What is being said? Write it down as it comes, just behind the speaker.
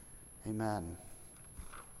Amen.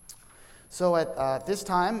 So at this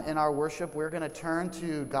time in our worship, we're going to turn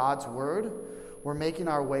to God's Word. We're making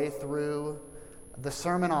our way through the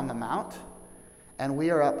Sermon on the Mount, and we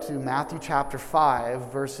are up to Matthew chapter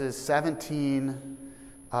 5, verses 17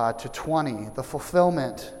 to 20, the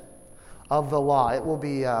fulfillment of the law. It will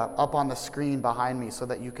be up on the screen behind me so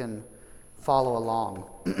that you can follow along.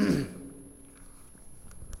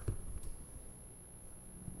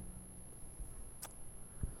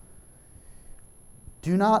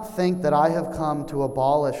 Do not think that I have come to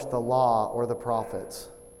abolish the law or the prophets.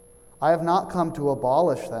 I have not come to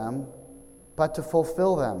abolish them, but to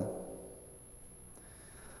fulfill them.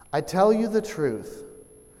 I tell you the truth,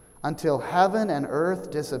 until heaven and earth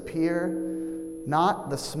disappear, not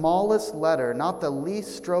the smallest letter, not the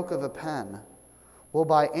least stroke of a pen, will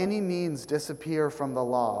by any means disappear from the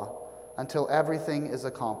law until everything is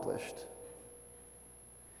accomplished.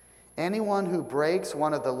 Anyone who breaks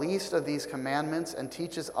one of the least of these commandments and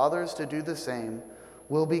teaches others to do the same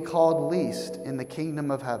will be called least in the kingdom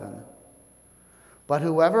of heaven. But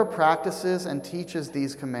whoever practices and teaches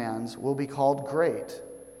these commands will be called great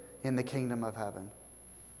in the kingdom of heaven.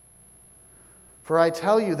 For I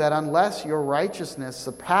tell you that unless your righteousness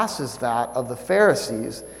surpasses that of the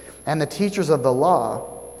Pharisees and the teachers of the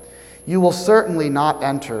law, you will certainly not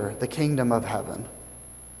enter the kingdom of heaven.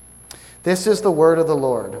 This is the word of the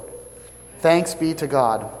Lord. Thanks be to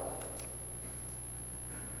God.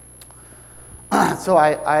 So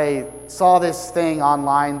I saw this thing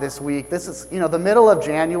online this week. This is, the middle of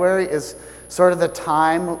January is sort of the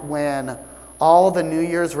time when all the New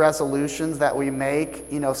Year's resolutions that we make,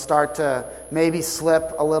 start to maybe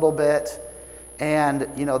slip a little bit. And,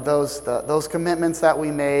 those commitments that we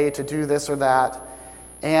made to do this or that.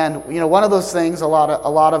 And, one of those things a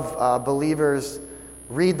lot of believers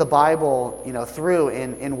read the Bible, through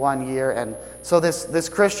in 1 year. And so this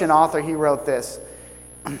Christian author, he wrote this.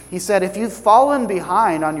 He said, if you've fallen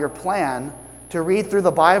behind on your plan to read through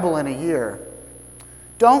the Bible in a year,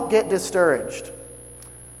 don't get discouraged.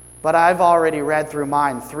 But I've already read through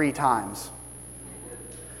mine 3 times.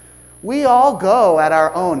 We all go at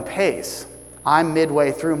our own pace. I'm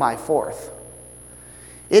midway through my 4th.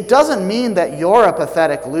 It doesn't mean that you're a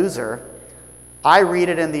pathetic loser. I read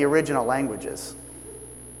it in the original languages.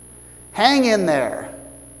 Hang in there.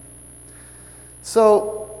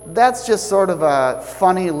 So that's just sort of a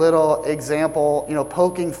funny little example,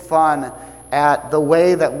 poking fun at the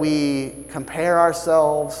way that we compare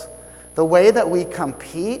ourselves, the way that we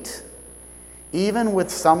compete, even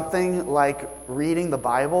with something like reading the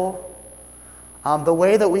Bible, the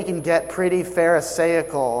way that we can get pretty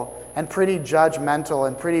pharisaical and pretty judgmental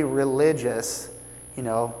and pretty religious,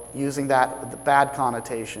 using that bad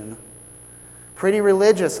connotation. Pretty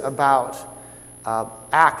religious about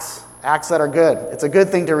acts that are good. It's a good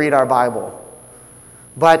thing to read our Bible.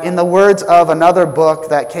 But in the words of another book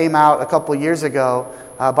that came out a couple years ago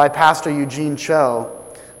by Pastor Eugene Cho,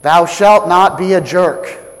 thou shalt not be a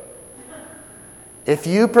jerk. If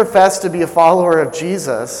you profess to be a follower of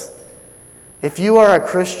Jesus, if you are a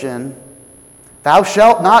Christian, thou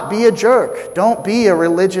shalt not be a jerk. Don't be a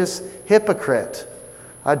religious hypocrite.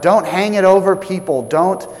 Don't hang it over people.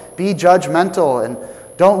 Don't be judgmental, and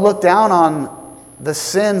don't look down on the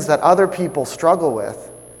sins that other people struggle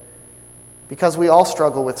with, because we all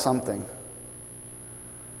struggle with something.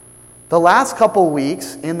 The last couple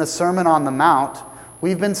weeks in the Sermon on the Mount,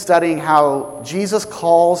 we've been studying how Jesus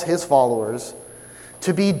calls his followers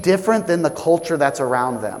to be different than the culture that's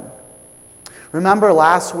around them. Remember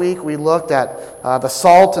last week we looked at the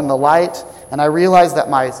salt and the light, and I realized that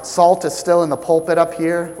my salt is still in the pulpit up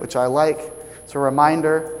here, which I like. It's a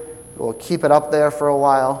reminder. We'll keep it up there for a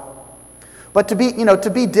while. But to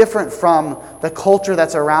be different from the culture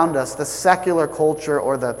that's around us, the secular culture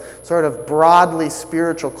or the sort of broadly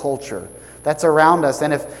spiritual culture that's around us.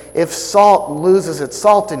 And if salt loses its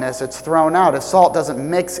saltiness, it's thrown out. If salt doesn't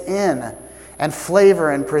mix in and flavor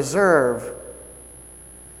and preserve,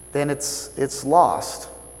 then it's lost.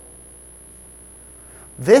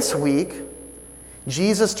 This week,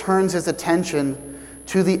 Jesus turns his attention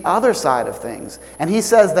to the other side of things. And he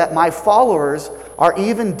says that my followers are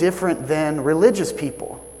even different than religious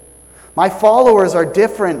people. My followers are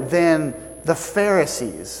different than the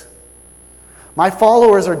Pharisees. My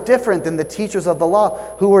followers are different than the teachers of the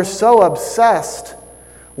law who were so obsessed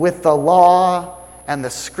with the law and the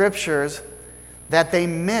scriptures that they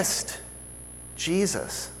missed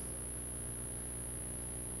Jesus.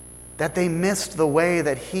 That they missed the way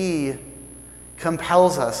that he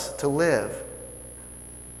compels us to live.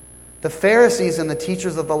 The Pharisees and the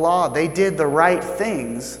teachers of the law, they did the right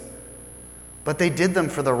things, but they did them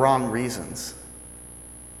for the wrong reasons.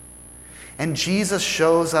 And Jesus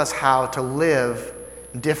shows us how to live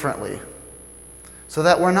differently so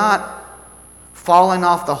that we're not falling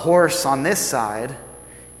off the horse on this side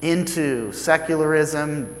into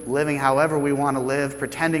secularism, living however we want to live,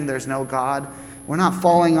 pretending there's no God. We're not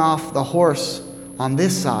falling off the horse on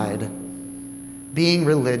this side, being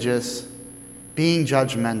religious, being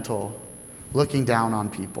judgmental, looking down on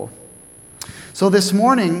people. So this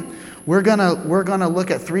morning, we're gonna look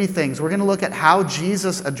at three things. We're gonna look at how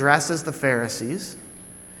Jesus addresses the Pharisees,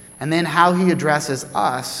 and then how he addresses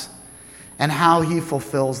us, and how he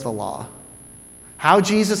fulfills the law. How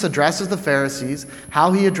Jesus addresses the Pharisees,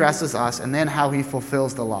 how he addresses us, and then how he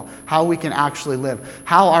fulfills the law. How we can actually live.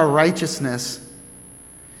 How our righteousness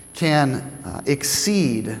can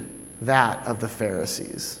exceed that of the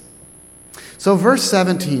Pharisees. So verse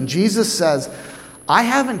 17, Jesus says, I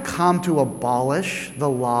haven't come to abolish the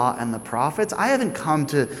law and the prophets. I haven't come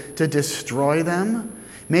to destroy them.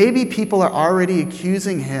 Maybe people are already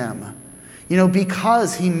accusing him,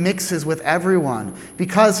 because he mixes with everyone,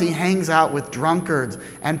 because he hangs out with drunkards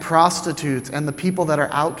and prostitutes and the people that are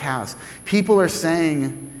outcasts. People are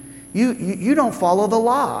saying, you don't follow the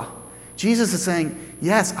law. Jesus is saying,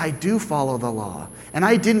 yes, I do follow the law. And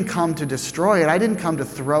I didn't come to destroy it. I didn't come to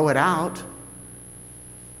throw it out.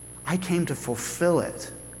 I came to fulfill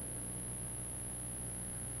it.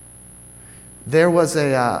 There was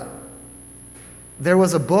a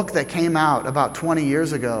book that came out about 20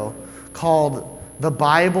 years ago called The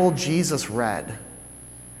Bible Jesus Read.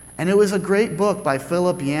 And it was a great book by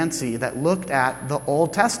Philip Yancey that looked at the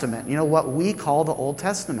Old Testament, what we call the Old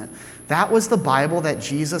Testament. That was the Bible that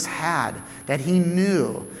Jesus had, that he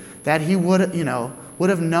knew, that he would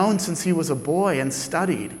have known since he was a boy and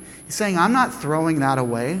studied. He's saying, I'm not throwing that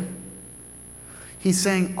away. He's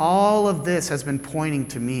saying all of this has been pointing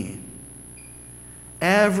to me.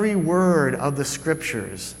 Every word of the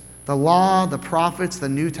Scriptures, the law, the prophets, the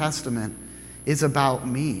New Testament, is about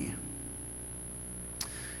me.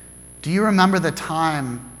 Do you remember the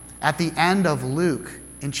time at the end of Luke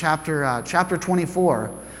in chapter 24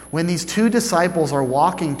 when these two disciples are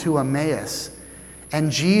walking to Emmaus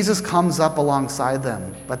and Jesus comes up alongside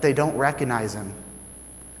them, but they don't recognize him?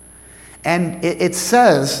 And it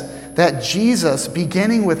says that Jesus,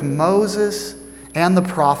 beginning with Moses and the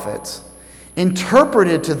prophets,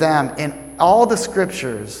 interpreted to them in all the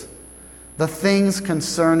Scriptures the things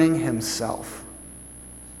concerning himself.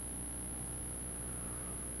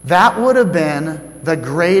 That would have been the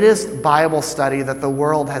greatest Bible study that the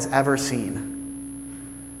world has ever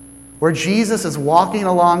seen, where Jesus is walking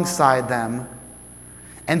alongside them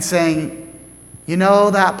and saying,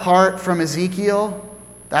 that part from Ezekiel?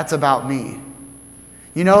 That's about me.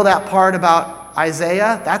 That part about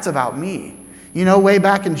Isaiah? That's about me. Way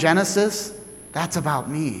back in Genesis? That's about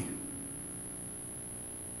me.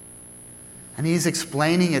 And he's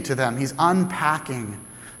explaining it to them. He's unpacking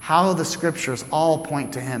how the Scriptures all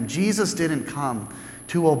point to him. Jesus didn't come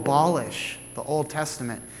to abolish the Old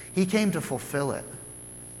Testament. He came to fulfill it.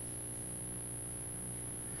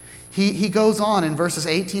 He goes on in verses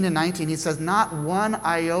 18 and 19. He says, not one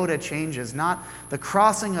iota changes, not the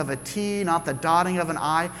crossing of a T, not the dotting of an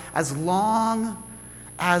I. As long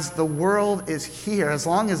as the world is here, as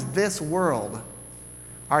long as this world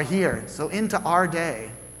are here, so into our day,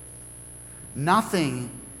 nothing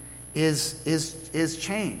is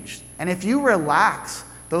changed. And if you relax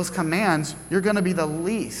those commands, you're going to be the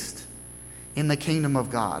least in the kingdom of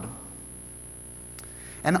God.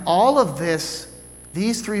 And all of this,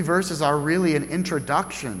 these three verses are really an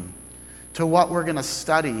introduction to what we're going to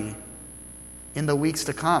study in the weeks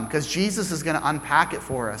to come, because Jesus is going to unpack it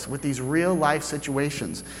for us with these real life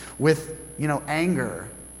situations, with anger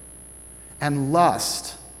and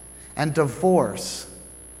lust and divorce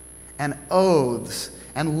and oaths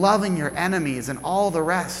and loving your enemies and all the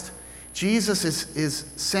rest. Jesus is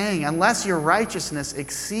saying, unless your righteousness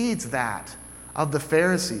exceeds that of the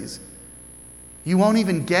Pharisees, you won't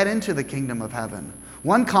even get into the kingdom of heaven.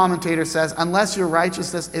 One commentator says, unless your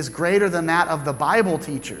righteousness is greater than that of the Bible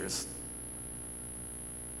teachers.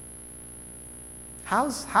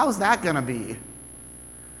 How's that going to be?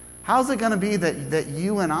 How's it going to be that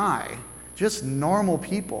you and I, just normal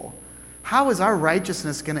people, how is our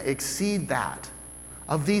righteousness going to exceed that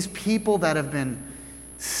of these people that have been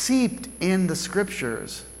seeped in the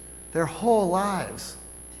Scriptures their whole lives?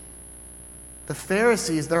 The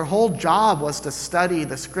Pharisees, their whole job was to study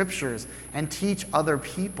the Scriptures and teach other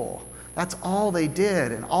people. That's all they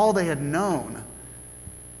did and all they had known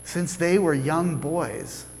since they were young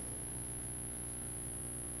boys.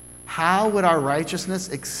 How would our righteousness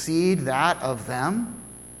exceed that of them?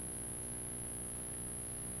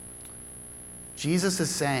 Jesus is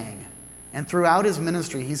saying, And throughout his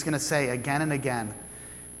ministry, he's going to say again and again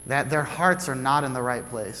that their hearts are not in the right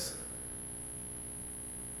place.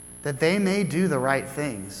 That they may do the right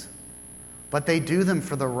things, but they do them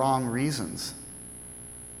for the wrong reasons.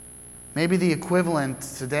 Maybe the equivalent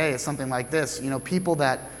today is something like this. People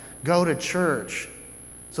that go to church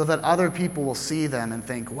so that other people will see them and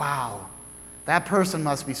think, wow, that person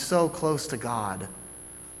must be so close to God.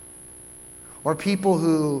 Or people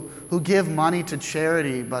who give money to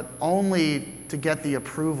charity, but only to get the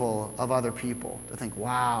approval of other people. To think,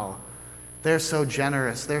 wow, they're so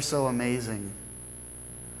generous, they're so amazing.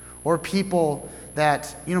 Or people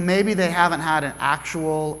that, maybe they haven't had an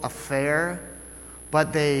actual affair,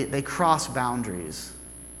 but they cross boundaries.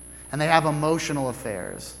 And they have emotional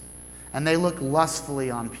affairs. And they look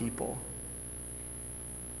lustfully on people.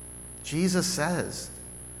 Jesus says,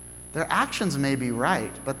 their actions may be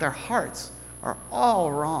right, but their hearts are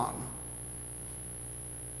all wrong.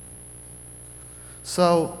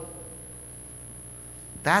 So,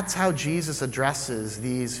 that's how Jesus addresses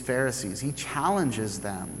these Pharisees. He challenges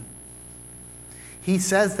them. He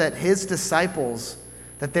says that his disciples,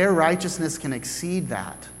 that their righteousness can exceed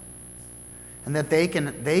that, and that they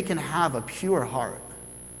can have a pure heart.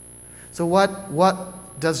 So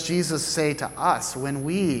what does Jesus say to us when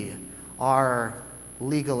we are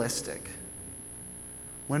legalistic?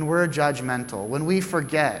 When we're judgmental, when we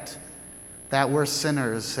forget that we're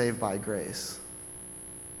sinners saved by grace?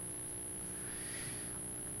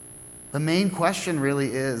 The main question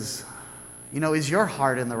really is your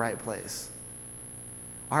heart in the right place?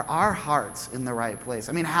 Are our hearts in the right place?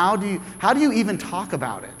 I mean, how do you even talk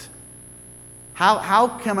about it? How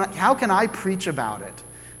can I preach about it?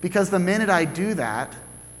 Because the minute I do that,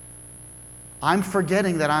 I'm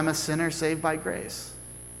forgetting that I'm a sinner saved by grace.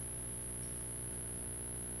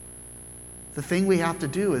 The thing we have to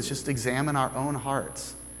do is just examine our own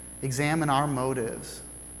hearts, examine our motives,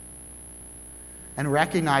 and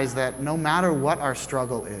recognize that no matter what our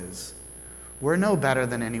struggle is, we're no better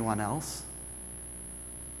than anyone else.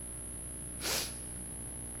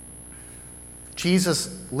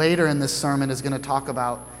 Jesus, later in this sermon, is going to talk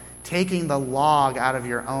about taking the log out of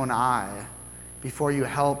your own eye before you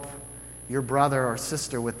help your brother or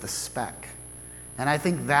sister with the speck. And I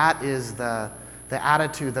think that is the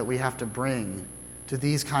attitude that we have to bring to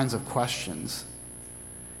these kinds of questions.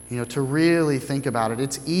 To really think about it.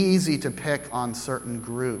 It's easy to pick on certain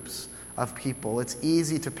groups of people. It's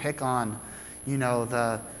easy to pick on,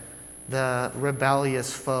 the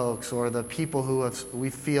rebellious folks or the people who we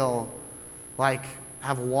feel like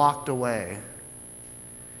have walked away.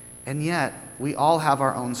 And yet, we all have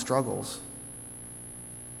our own struggles.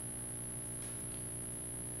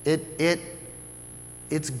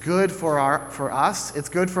 It's good for us, it's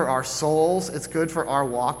good for our souls, it's good for our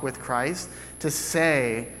walk with Christ to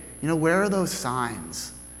say, where are those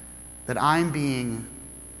signs that I'm being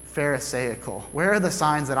Pharisaical? Where are the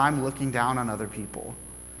signs that I'm looking down on other people?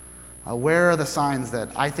 Where are the signs that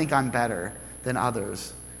I think I'm better than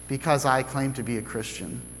others because I claim to be a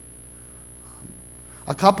Christian?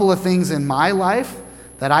 A couple of things in my life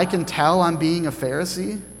that I can tell I'm being a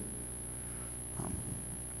Pharisee.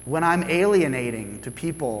 When I'm alienating to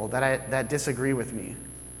people that disagree with me.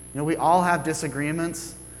 We all have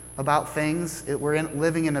disagreements about things. We're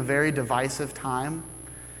living in a very divisive time.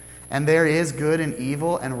 And there is good and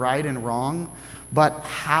evil and right and wrong. But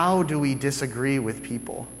how do we disagree with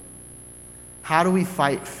people? How do we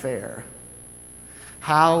fight fair?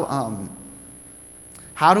 How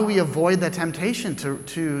do we avoid the temptation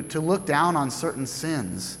to look down on certain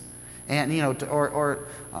sins, and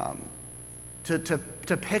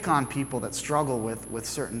to pick on people that struggle with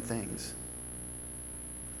certain things?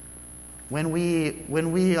 When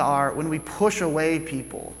we push away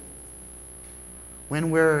people, when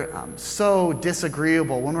we're so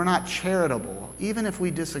disagreeable, when we're not charitable, even if we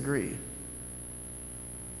disagree,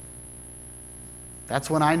 that's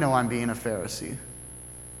when I know I'm being a Pharisee.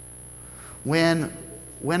 When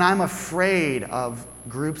I'm afraid of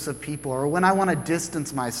groups of people, or when I want to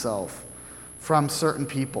distance myself from certain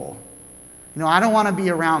people, I don't want to be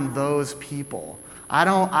around those people. I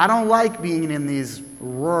don't like being in these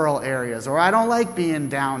rural areas, or I don't like being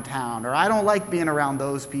downtown, or I don't like being around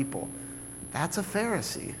those people. That's a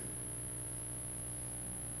Pharisee.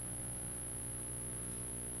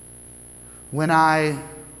 When I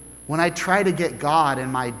try to get God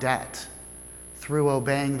in my debt through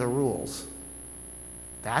obeying the rules,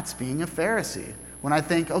 that's being a Pharisee. When I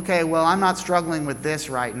think, okay, well, I'm not struggling with this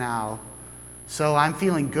right now, so I'm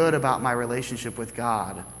feeling good about my relationship with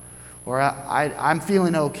God, or I'm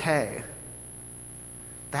feeling okay.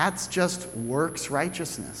 That's just works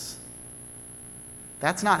righteousness.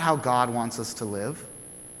 That's not how God wants us to live.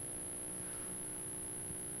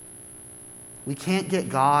 We can't get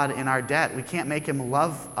God in our debt. We can't make him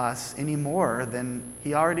love us any more than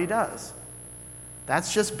he already does.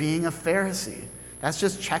 That's just being a Pharisee. That's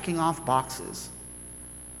just checking off boxes.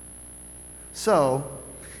 So,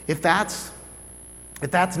 if that's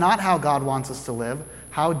not how God wants us to live,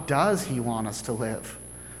 how does he want us to live?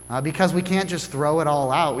 Because we can't just throw it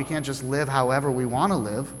all out. We can't just live however we want to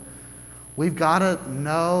live. We've got to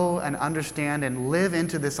know and understand and live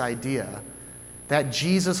into this idea that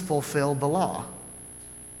Jesus fulfilled the law.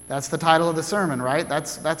 That's the title of the sermon, right?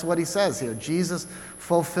 That's what he says here. Jesus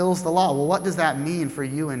fulfills the law. Well, what does that mean for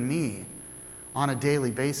you and me on a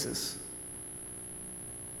daily basis?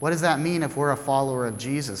 What does that mean if we're a follower of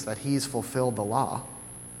Jesus, that he's fulfilled the law?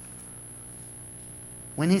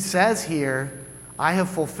 When he says here, I have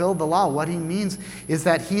fulfilled the law, what he means is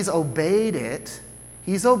that he's obeyed it.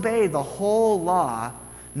 He's obeyed the whole law,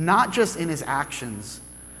 not just in his actions,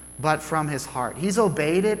 but from his heart. He's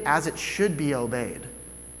obeyed it as it should be obeyed.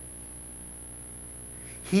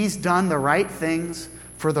 He's done the right things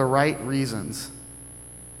for the right reasons.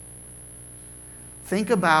 Think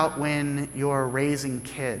about when you're raising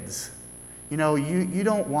kids. You know, you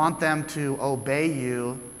don't want them to obey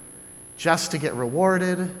you just to get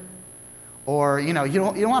rewarded, or, you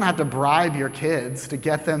don't want to have to bribe your kids to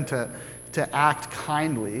get them to act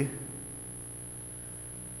kindly.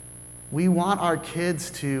 We want our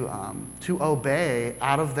kids to obey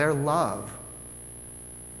out of their love.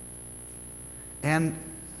 And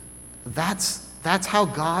that's how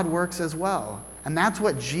God works as well. And that's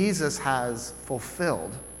what Jesus has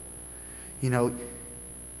fulfilled.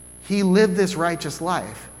 He lived this righteous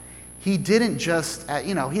life. He didn't just,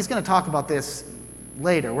 he's going to talk about this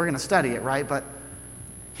later. We're going to study it, right? But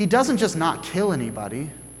he doesn't just not kill anybody.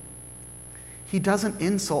 He doesn't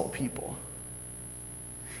insult people.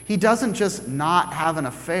 He doesn't just not have an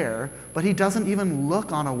affair, but he doesn't even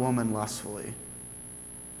look on a woman lustfully.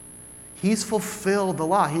 He's fulfilled the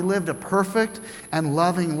law. He lived a perfect and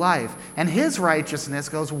loving life. And his righteousness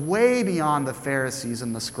goes way beyond the Pharisees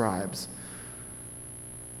and the scribes.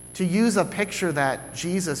 To use a picture that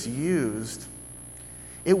Jesus used,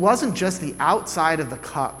 it wasn't just the outside of the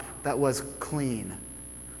cup that was clean,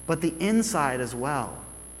 but the inside as well.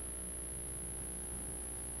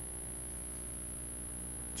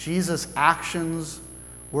 Jesus' actions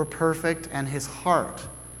were perfect and his heart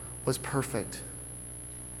was perfect.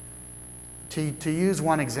 To use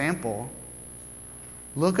one example,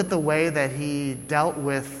 look at the way that he dealt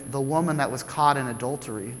with the woman that was caught in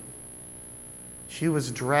adultery. She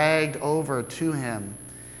was dragged over to him.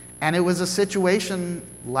 And it was a situation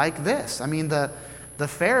like this. I mean, the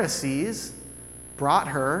Pharisees brought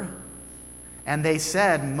her and they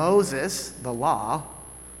said, Moses, the law,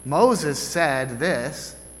 Moses said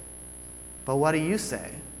this, but what do you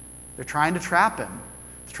say? They're trying to trap him.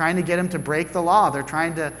 They're trying to get him to break the law. They're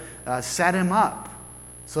trying to set him up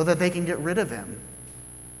so that they can get rid of him.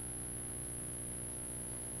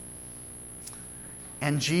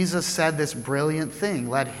 And Jesus said this brilliant thing,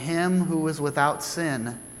 let him who is without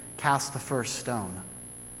sin cast the first stone.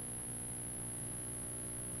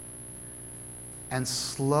 And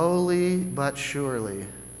slowly but surely,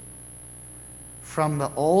 from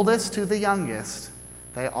the oldest to the youngest,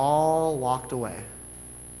 they all walked away.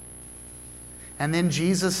 And then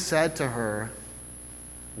Jesus said to her,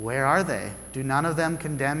 where are they? Do none of them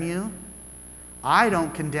condemn you? I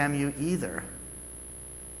don't condemn you either.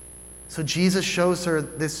 So Jesus shows her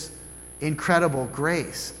this incredible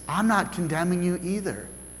grace. I'm not condemning you either.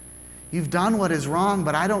 You've done what is wrong,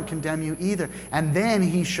 but I don't condemn you either. And then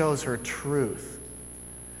he shows her truth.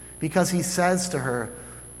 Because he says to her,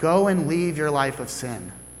 go and leave your life of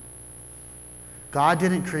sin. God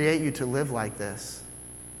didn't create you to live like this.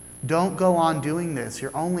 Don't go on doing this.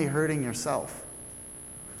 You're only hurting yourself.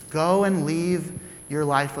 Go and leave your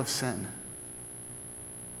life of sin.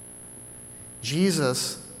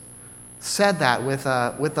 Jesus said that with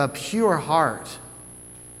a pure heart.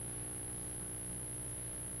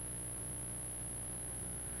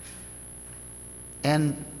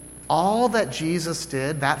 And all that Jesus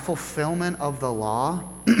did, that fulfillment of the law,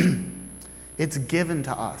 it's given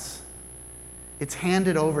to us. It's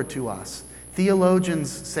handed over to us.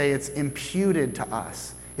 Theologians say it's imputed to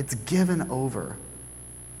us. It's given over.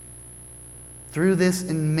 Through this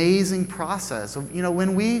amazing process of,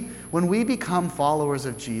 when we become followers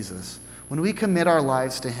of Jesus, when we commit our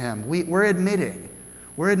lives to him, we're admitting,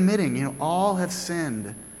 all have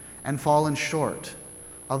sinned and fallen short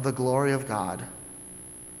of the glory of God.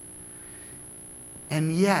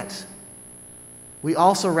 And yet, we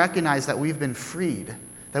also recognize that we've been freed,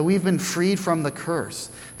 that we've been freed from the curse,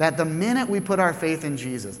 that the minute we put our faith in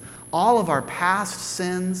Jesus, all of our past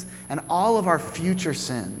sins and all of our future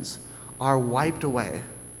sins are wiped away.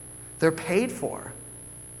 They're paid for.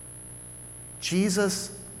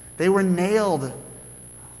 Jesus, they were nailed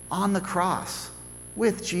on the cross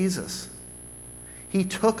with Jesus. He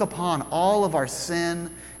took upon all of our sin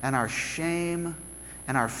and our shame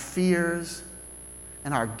and our fears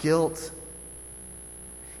and our guilt.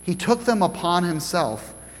 He took them upon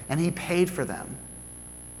himself and he paid for them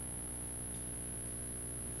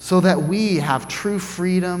so that we have true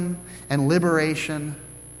freedom and liberation.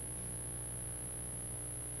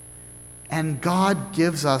 And God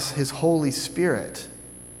gives us his Holy Spirit,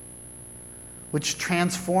 which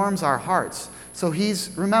transforms our hearts. So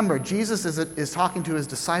remember, Jesus is talking to his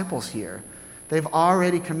disciples here. They've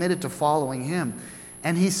already committed to following him.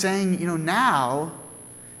 And he's saying,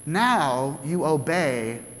 now you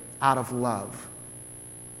obey out of love.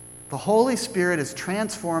 The Holy Spirit is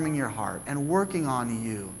transforming your heart and working on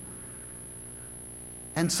you.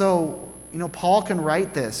 And so, Paul can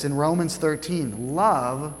write this in Romans 13.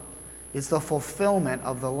 Love is the fulfillment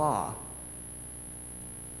of the law.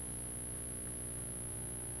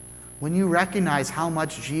 When you recognize how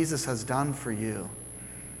much Jesus has done for you,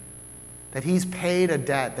 that he's paid a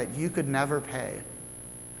debt that you could never pay,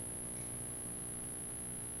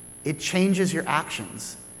 it changes your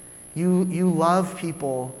actions. You love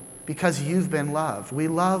people because you've been loved. We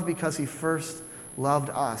love because he first loved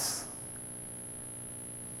us.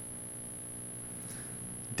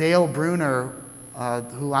 Dale Bruner,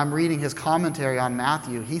 who I'm reading his commentary on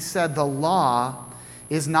Matthew, he said, the law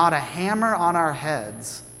is not a hammer on our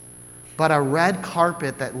heads, but a red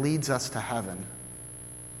carpet that leads us to heaven.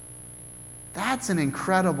 That's an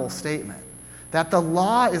incredible statement. That the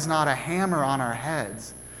law is not a hammer on our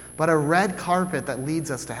heads, but a red carpet that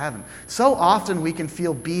leads us to heaven. So often we can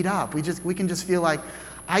feel beat up. We can just feel like,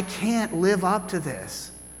 I can't live up to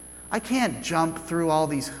this. I can't jump through all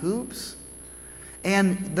these hoops.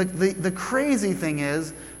 And the crazy thing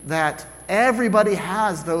is that everybody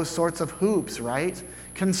has those sorts of hoops, right?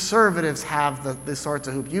 Conservatives have this sorts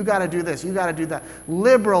of hoop. You got to do this. You got to do that.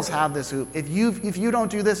 Liberals have this hoop. If you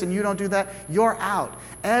don't do this and you don't do that, you're out.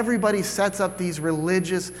 Everybody sets up these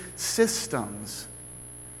religious systems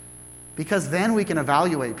because then we can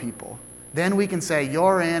evaluate people. Then we can say,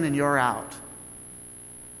 you're in and you're out.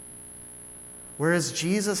 Whereas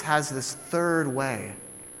Jesus has this third way.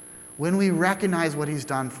 When we recognize what he's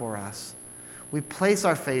done for us, we place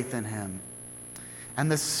our faith in him,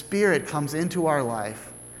 and the Spirit comes into our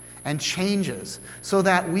life and changes so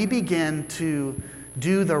that we begin to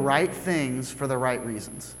do the right things for the right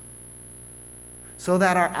reasons, so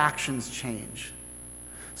that our actions change,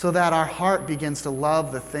 so that our heart begins to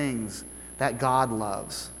love the things that God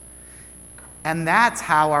loves. And that's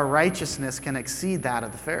how our righteousness can exceed that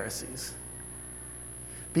of the Pharisees.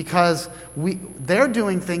 Because they're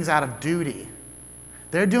doing things out of duty.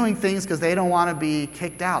 They're doing things because they don't want to be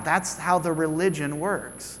kicked out. That's how the religion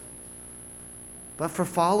works. But for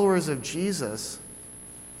followers of Jesus,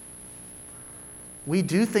 we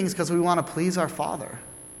do things because we want to please our Father.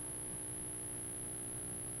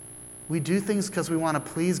 We do things because we want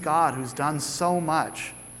to please God, who's done so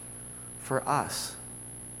much for us.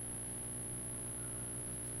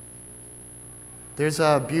 There's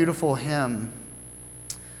a beautiful hymn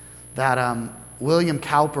that William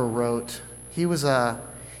Cowper wrote. He was a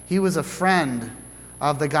friend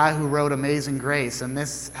of the guy who wrote Amazing Grace, and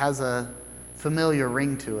this has a familiar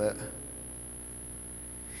ring to it.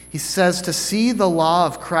 He says, to see the law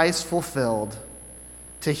of Christ fulfilled,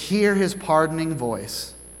 to hear his pardoning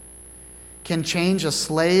voice, can change a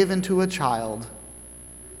slave into a child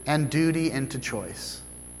and duty into choice.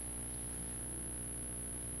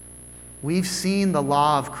 We've seen the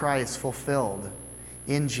law of Christ fulfilled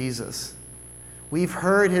in Jesus. We've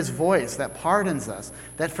heard his voice that pardons us,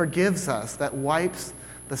 that forgives us, that wipes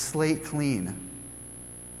the slate clean.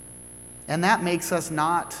 And that makes us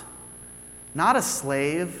not a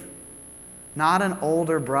slave, not an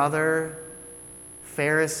older brother,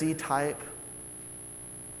 Pharisee type,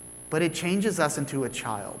 but it changes us into a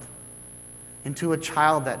child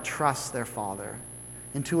that trusts their father,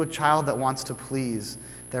 into a child that wants to please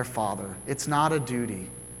their father. It's not a duty,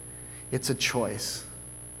 it's a choice.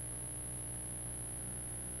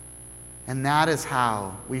 And that is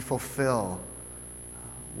how we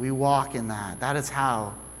walk in that. That is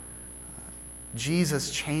how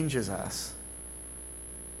Jesus changes us.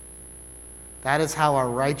 That is how our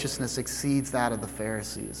righteousness exceeds that of the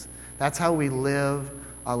Pharisees. That's how we live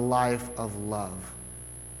a life of love.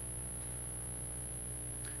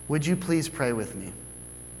 Would you please pray with me?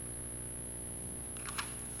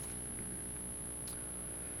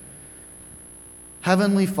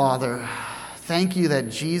 Heavenly Father, thank you that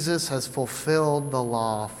Jesus has fulfilled the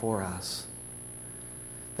law for us,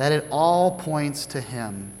 that it all points to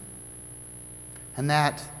him, and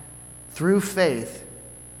that through faith,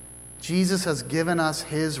 Jesus has given us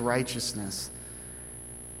his righteousness,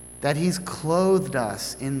 that he's clothed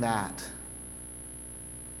us in that,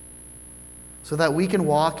 so that we can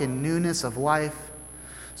walk in newness of life,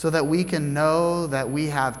 so that we can know that we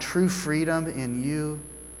have true freedom in you.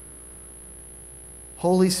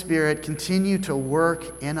 Holy Spirit, continue to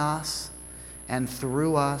work in us and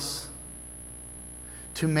through us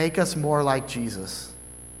to make us more like Jesus,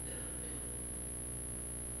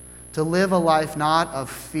 to live a life not of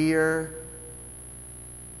fear,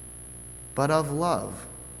 but of love.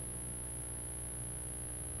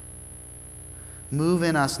 Move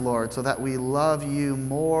in us, Lord, so that we love you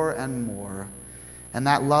more and more, and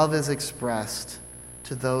that love is expressed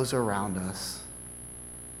to those around us.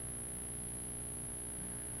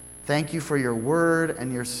 Thank you for your word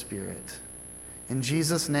and your spirit. In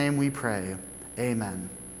Jesus' name we pray. Amen.